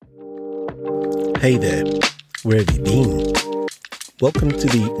Hey there, where have you been? Welcome to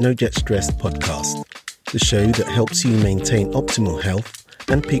the NoJetStress podcast, the show that helps you maintain optimal health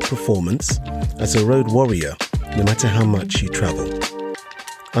and peak performance as a road warrior, no matter how much you travel.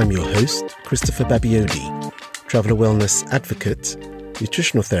 I'm your host, Christopher Babiodi, traveller wellness advocate,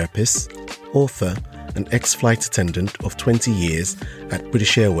 nutritional therapist, author and ex-flight attendant of 20 years at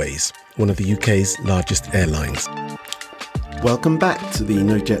British Airways, one of the UK's largest airlines. Welcome back to the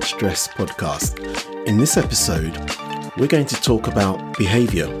NoJetStress podcast. In this episode, we're going to talk about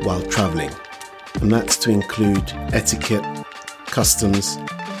behaviour while travelling, and that's to include etiquette, customs,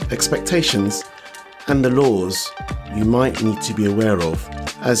 expectations, and the laws you might need to be aware of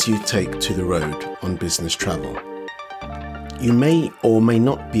as you take to the road on business travel. You may or may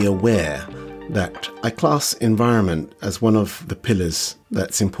not be aware that I class environment as one of the pillars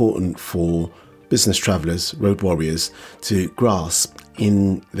that's important for business travellers, road warriors, to grasp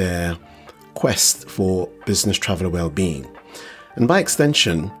in their quest for business traveller well-being. And by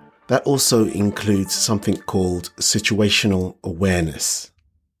extension, that also includes something called situational awareness.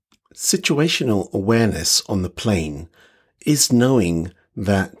 Situational awareness on the plane is knowing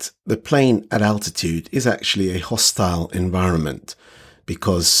that the plane at altitude is actually a hostile environment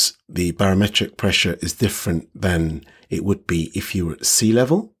because the barometric pressure is different than it would be if you were at sea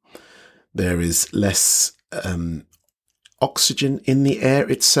level. There is less oxygen in the air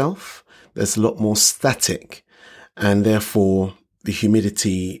itself. There's a lot more static, and therefore the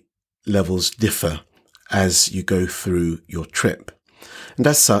humidity levels differ as you go through your trip. And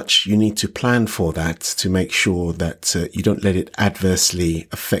as such, you need to plan for that to make sure that you don't let it adversely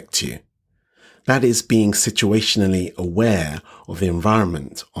affect you. That is being situationally aware of the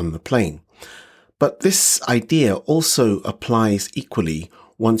environment on the plane. But this idea also applies equally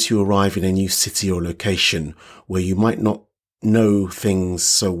once you arrive in a new city or location where you might not know things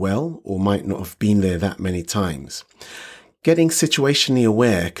so well or might not have been there that many times. Getting situationally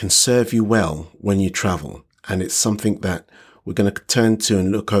aware can serve you well when you travel, and it's something that we're going to turn to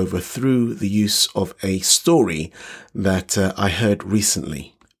and look over through the use of a story that I heard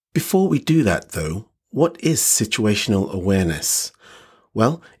recently. Before we do that though, what is situational awareness?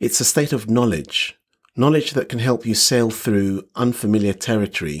 Well, it's a state of knowledge that can help you sail through unfamiliar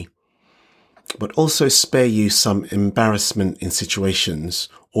territory, but also spare you some embarrassment in situations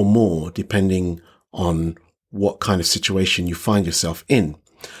or more, depending on what kind of situation you find yourself in.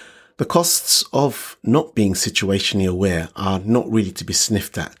 The costs of not being situationally aware are not really to be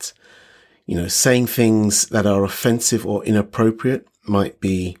sniffed at. Saying things that are offensive or inappropriate might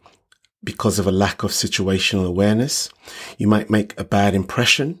be because of a lack of situational awareness. You might make a bad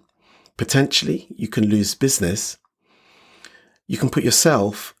impression. Potentially, you can lose business. You can put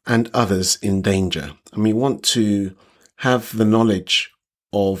yourself and others in danger. And we want to have the knowledge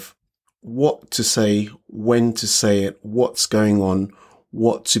of what to say, when to say it, what's going on,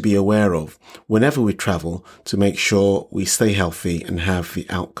 what to be aware of whenever we travel to make sure we stay healthy and have the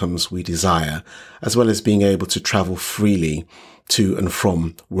outcomes we desire, as well as being able to travel freely to and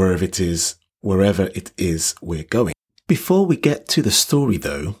from wherever it is we're going. Before we get to the story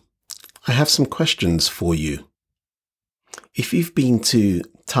though, I have some questions for you. If you've been to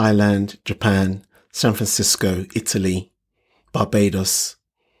Thailand, Japan, San Francisco, Italy, Barbados,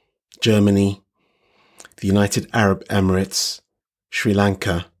 Germany, the United Arab Emirates, Sri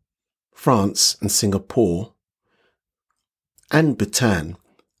Lanka, France and Singapore, and Bhutan,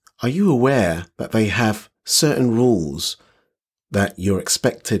 are you aware that they have certain rules that you're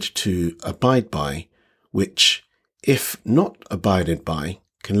expected to abide by, which, if not abided by,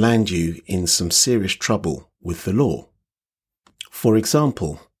 can land you in some serious trouble with the law? For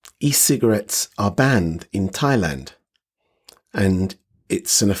example, e-cigarettes are banned in Thailand, and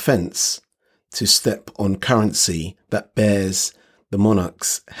it's an offence to step on currency that bears the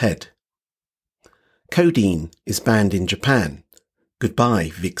monarch's head. Codeine is banned in Japan. Goodbye,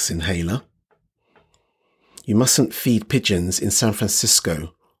 Vicks inhaler. You mustn't feed pigeons in San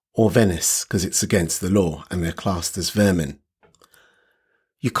Francisco or Venice because it's against the law and they're classed as vermin.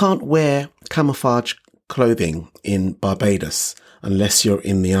 You can't wear camouflage clothing in Barbados unless you're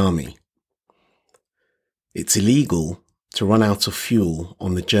in the army. It's illegal to run out of fuel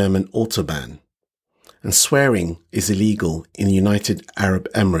on the German Autobahn. And swearing is illegal in the United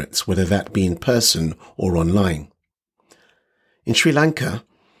Arab Emirates, whether that be in person or online. In Sri Lanka,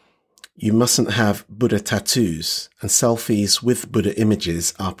 you mustn't have Buddha tattoos, and selfies with Buddha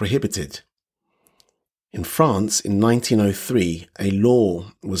images are prohibited. In France, in 1903, a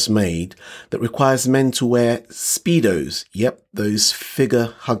law was made that requires men to wear Speedos, those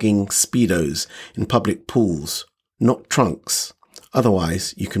figure-hugging Speedos, in public pools, not trunks,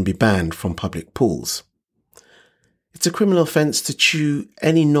 Otherwise, you can be banned from public pools. It's a criminal offence to chew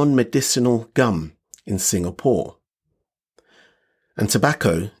any non-medicinal gum in Singapore. And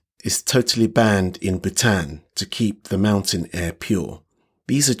tobacco is totally banned in Bhutan to keep the mountain air pure.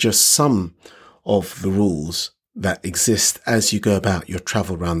 These are just some of the rules that exist as you go about your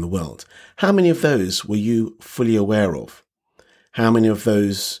travel around the world. How many of those were you fully aware of? How many of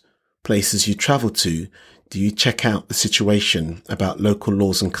those places you travel to do you check out the situation about local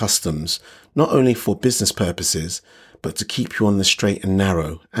laws and customs, not only for business purposes, but to keep you on the straight and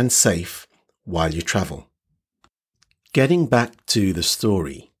narrow and safe while you travel? Getting back to the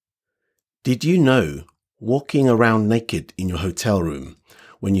story, did you know walking around naked in your hotel room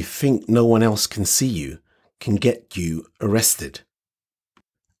when you think no one else can see you can get you arrested?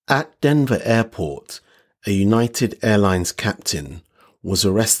 At Denver Airport, a United Airlines captain was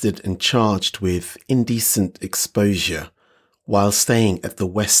arrested and charged with indecent exposure while staying at the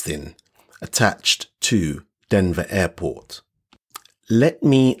Westin attached to Denver Airport. Let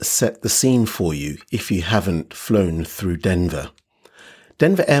me set the scene for you if you haven't flown through Denver.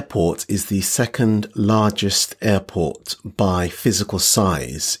 Denver Airport is the second largest airport by physical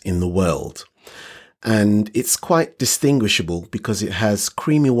size in the world. And it's quite distinguishable because it has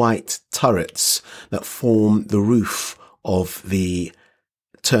creamy white turrets that form the roof of the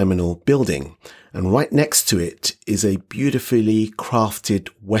terminal building. And right next to it is a beautifully crafted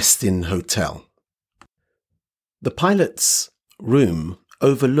Westin hotel. The pilot's room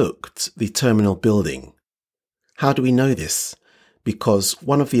overlooked the terminal building. How do we know this? Because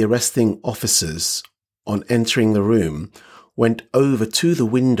one of the arresting officers, on entering the room, went over to the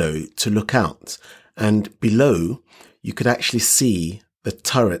window to look out, and below you could actually see the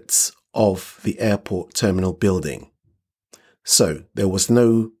turrets of the airport terminal building. So there was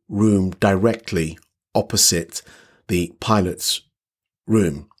no room directly opposite the pilot's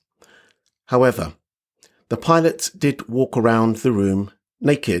room. However, the pilot did walk around the room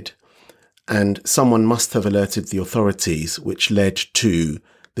naked, and someone must have alerted the authorities, which led to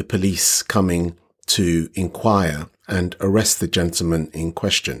the police coming to inquire and arrest the gentleman in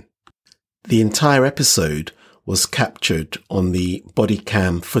question. The entire episode was captured on the body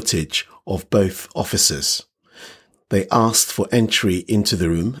cam footage of both officers. They asked for entry into the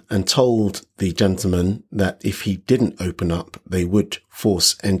room and told the gentleman that if he didn't open up, they would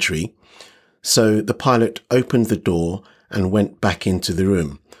force entry. So the pilot opened the door and went back into the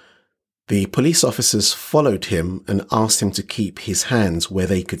room. The police officers followed him and asked him to keep his hands where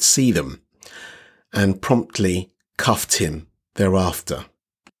they could see them, and promptly cuffed him thereafter.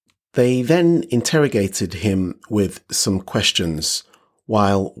 They then interrogated him with some questions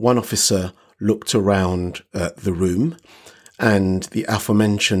while one officer looked around the room, and the other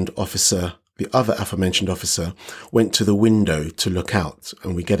aforementioned officer went to the window to look out,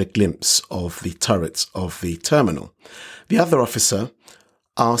 and we get a glimpse of the turrets of the terminal. The other officer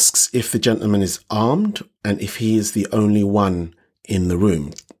asks if the gentleman is armed and if he is the only one in the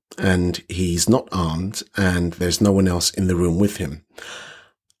room, and he's not armed and there's no one else in the room with him.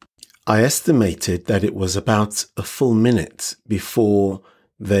 I estimated that it was about a full minute before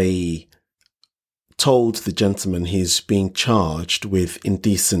they told the gentleman he's being charged with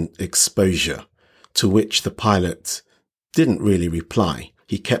indecent exposure, to which the pilot didn't really reply.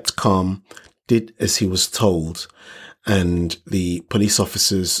 He kept calm, did as he was told, and the police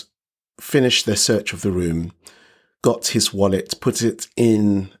officers finished their search of the room, got his wallet, put it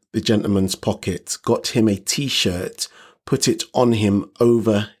in the gentleman's pocket, got him a t-shirt, put it on him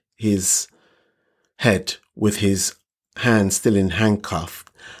over his head with his hand still in handcuff,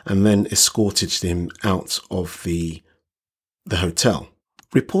 and then escorted him out of the hotel.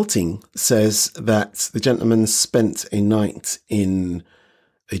 Reporting says that the gentleman spent a night in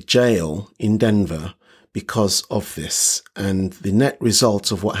a jail in Denver because of this, and the net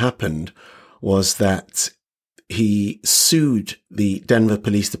result of what happened was that he sued the Denver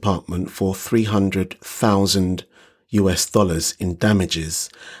Police Department for $300,000 in damages,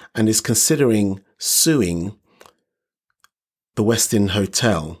 and is considering suing the Westin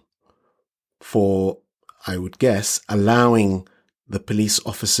Hotel for, I would guess, allowing the police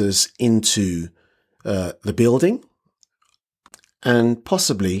officers into the building and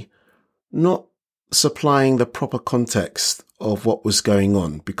possibly not supplying the proper context of what was going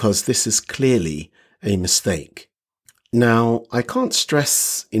on, because this is clearly a mistake. Now, I can't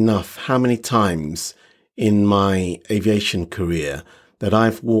stress enough how many times in my aviation career that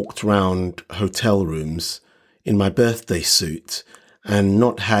I've walked around hotel rooms in my birthday suit and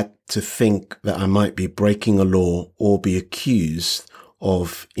not had to think that I might be breaking a law or be accused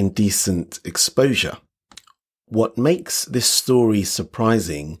of indecent exposure. what makes this story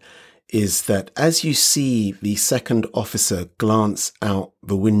surprising is that as you see the second officer glance out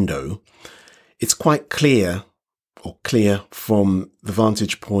the window, it's quite clear from the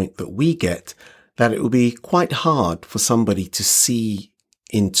vantage point that we get that it will be quite hard for somebody to see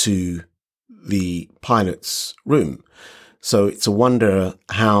into the pilot's room. So it's a wonder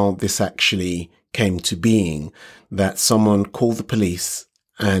how this actually came to being, that someone called the police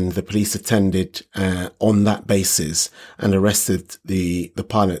and the police attended on that basis and arrested the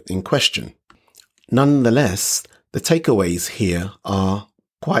pilot in question. Nonetheless, the takeaways here are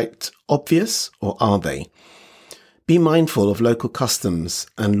quite obvious, or are they? Be mindful of local customs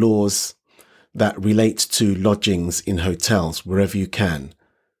and laws that relate to lodgings in hotels wherever you can,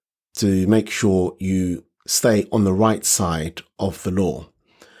 to make sure you stay on the right side of the law.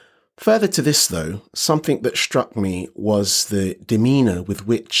 Further to this, though, something that struck me was the demeanour with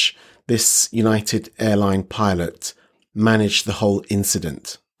which this United Airline pilot managed the whole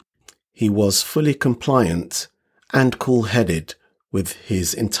incident. He was fully compliant and cool-headed with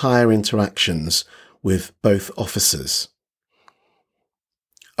his entire interactions with both officers,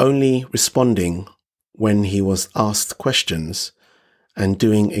 only responding when he was asked questions and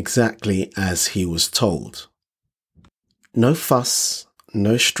doing exactly as he was told. No fuss,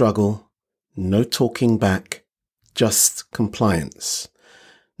 no struggle, no talking back, just compliance.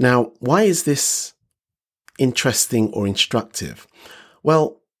 Now, why is this interesting or instructive?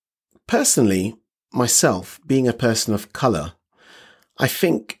 Well, personally, myself, being a person of colour, I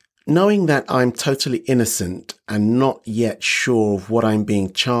think knowing that I'm totally innocent and not yet sure of what I'm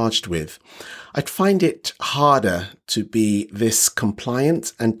being charged with, I'd find it harder to be this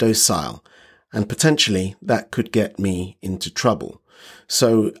compliant and docile, and potentially that could get me into trouble.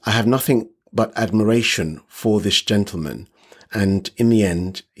 So I have nothing but admiration for this gentleman, and in the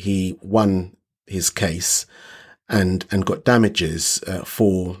end he won his case and got damages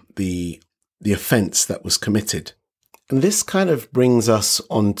for the offence that was committed. And this kind of brings us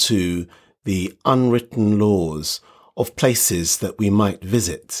onto the unwritten laws of places that we might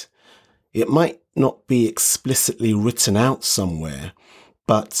visit. It might not be explicitly written out somewhere,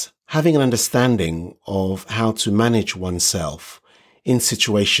 but having an understanding of how to manage oneself in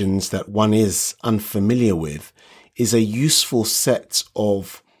situations that one is unfamiliar with is a useful set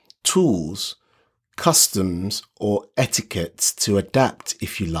of tools, customs, or etiquettes to adapt,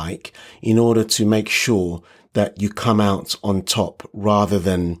 if you like, in order to make sure that you come out on top rather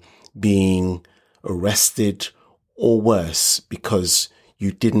than being arrested or worse because you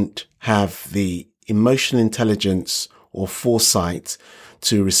didn't have the emotional intelligence or foresight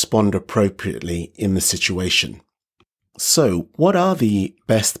to respond appropriately in the situation. So, what are the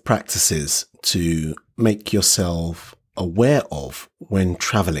best practices to make yourself aware of when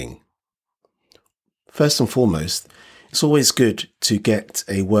traveling? First and foremost, it's always good to get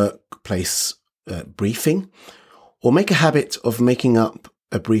a workplace briefing, or make a habit of making up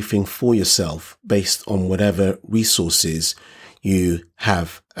a briefing for yourself based on whatever resources you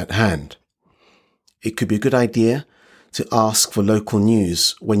have at hand. It could be a good idea to ask for local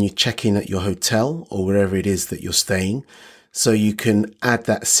news when you check in at your hotel or wherever it is that you're staying, so you can add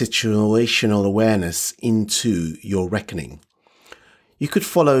that situational awareness into your reckoning. You could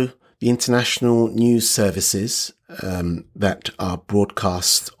follow the international news services that are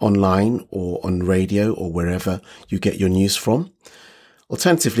broadcast online or on radio or wherever you get your news from.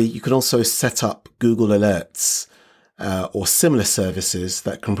 Alternatively, you can also set up Google Alerts or similar services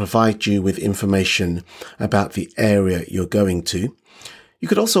that can provide you with information about the area you're going to. You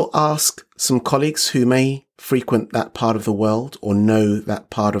could also ask some colleagues who may frequent that part of the world or know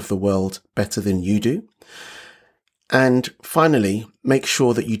that part of the world better than you do. And finally, make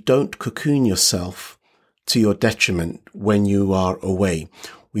sure that you don't cocoon yourself to your detriment when you are away.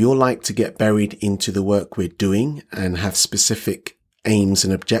 We all like to get buried into the work we're doing and have specific aims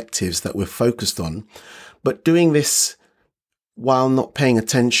and objectives that we're focused on. But doing this while not paying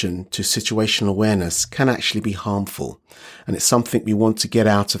attention to situational awareness can actually be harmful. And it's something we want to get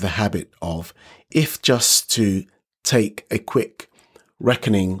out of the habit of, if just to take a quick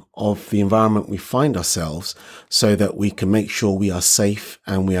reckoning of the environment we find ourselves so that we can make sure we are safe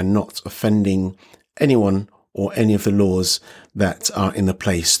and we are not offending anyone or any of the laws that are in the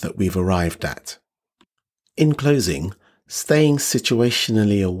place that we've arrived at. In closing, staying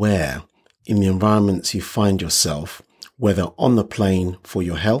situationally aware in the environments you find yourself, whether on the plane for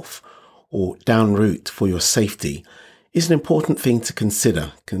your health or en route for your safety, is an important thing to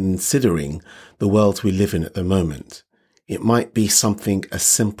consider, considering the world we live in at the moment. It might be something as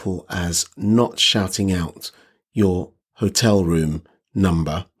simple as not shouting out your hotel room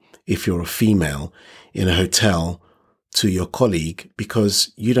number if you're a female in a hotel to your colleague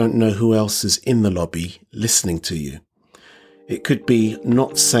because you don't know who else is in the lobby listening to you. It could be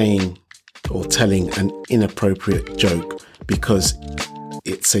not saying or telling an inappropriate joke because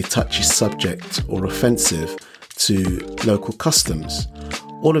it's a touchy subject or offensive to local customs.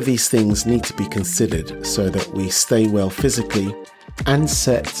 All of these things need to be considered so that we stay well physically and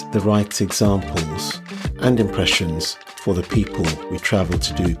set the right examples and impressions for the people we travel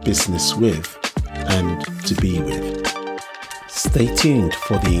to do business with and to be with. Stay tuned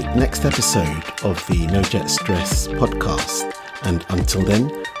for the next episode of the NoJetStress podcast, and until then,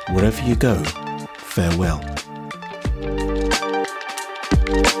 wherever you go, farewell.